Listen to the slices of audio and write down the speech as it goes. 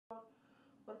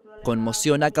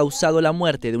Conmoción ha causado la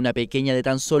muerte de una pequeña de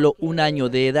tan solo 1 año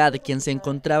de edad, quien se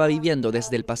encontraba viviendo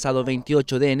desde el pasado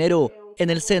 28 de enero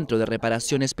en el Centro de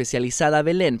Reparación Especializada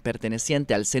Belén,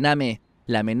 perteneciente al Sename.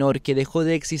 La menor, que dejó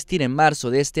de existir en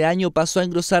marzo de este año, pasó a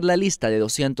engrosar la lista de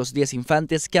 210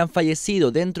 infantes que han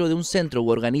fallecido dentro de un centro u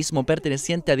organismo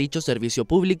perteneciente a dicho servicio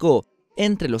público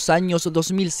entre los años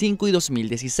 2005 y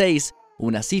 2016,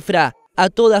 una cifra a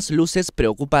todas luces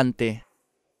preocupante.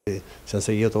 Se han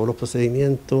seguido todos los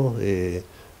procedimientos,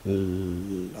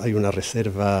 hay una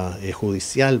reserva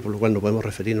judicial, por lo cual no podemos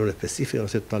referirnos en específico, ¿no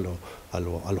es cierto?, a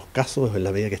los casos, en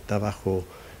la medida que está bajo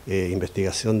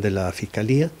investigación de la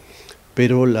Fiscalía,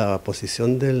 pero la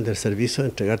posición del servicio es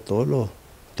entregar todos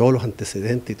los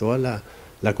antecedentes y toda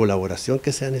la colaboración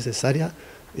que sea necesaria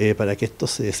para que esto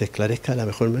se esclarezca de la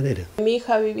mejor manera. Mi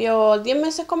hija vivió 10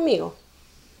 meses conmigo.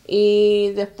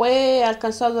 Y después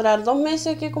alcanzó a durar 2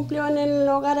 meses que cumplió en el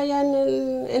hogar allá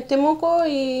en Temuco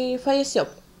y falleció.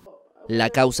 La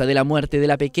causa de la muerte de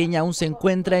la pequeña aún se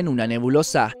encuentra en una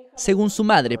nebulosa. Según su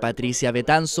madre, Patricia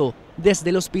Betanzo, desde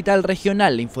el hospital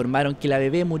regional le informaron que la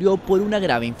bebé murió por una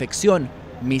grave infección,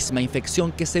 misma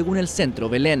infección que, según el centro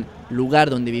Belén,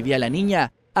 lugar donde vivía la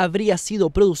niña, habría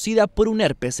sido producida por un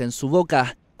herpes en su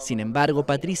boca. Sin embargo,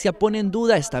 Patricia pone en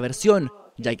duda esta versión,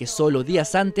 ya que solo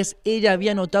días antes ella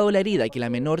había notado la herida que la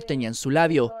menor tenía en su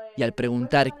labio, y al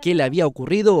preguntar qué le había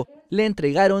ocurrido, le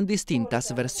entregaron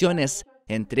distintas versiones,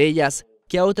 entre ellas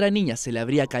que a otra niña se le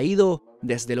habría caído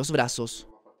desde los brazos.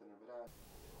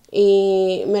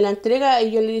 Y me la entrega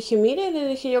y yo le dije, mire, le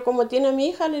dije yo, ¿cómo tiene a mi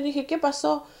hija? Le dije, ¿qué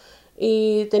pasó?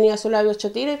 Y tenía su labio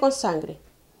hecho tira y con sangre.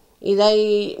 Y de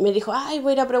ahí me dijo, ay,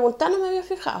 voy a ir a preguntar, no me había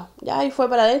fijado. Ya, y fue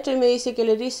para adentro y me dice que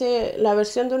le dice, la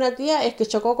versión de una tía es que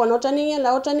chocó con otra niña,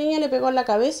 la otra niña le pegó en la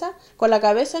cabeza, con la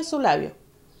cabeza en su labio.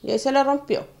 Y ahí se le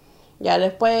rompió. Ya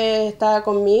después estaba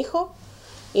con mi hijo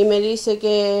y me dice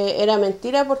que era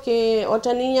mentira porque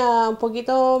otra niña un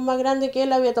poquito más grande que él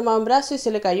la había tomado en brazos y se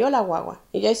le cayó la guagua.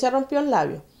 Y ahí se rompió el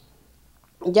labio.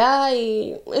 Ya,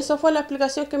 y eso fue la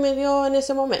explicación que me dio en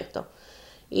ese momento.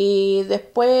 Y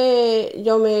después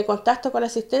yo me contacto con la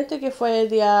asistente, que fue el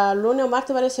día lunes o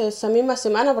martes, parece, esa misma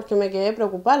semana, porque me quedé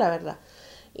preocupada, la verdad.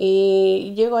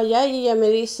 Y llego allá y ella me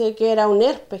dice que era un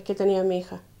herpes que tenía mi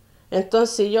hija.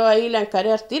 Entonces yo ahí la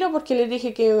encaré al tiro porque le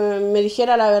dije que me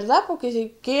dijera la verdad,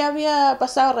 porque qué había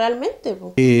pasado realmente.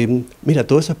 Mira,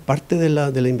 todo eso es parte de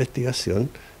la investigación.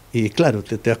 Y claro,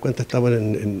 te das cuenta, estamos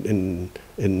en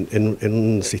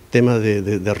un sistema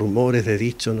de rumores, de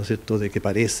dichos, ¿no es cierto?, de que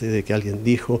parece, de que alguien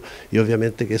dijo, y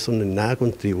obviamente que eso en nada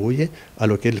contribuye a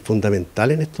lo que es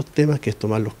fundamental en estos temas, que es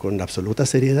tomarlos con absoluta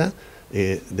seriedad,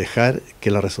 dejar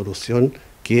que la resolución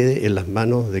quede en las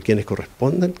manos de quienes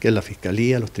correspondan, que es la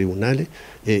Fiscalía, los tribunales,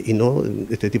 y no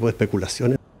este tipo de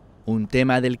especulaciones. Un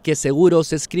tema del que seguro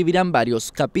se escribirán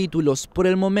varios capítulos. Por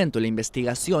el momento, la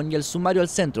investigación y el sumario al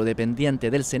centro dependiente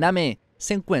del Sename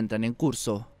se encuentran en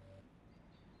curso.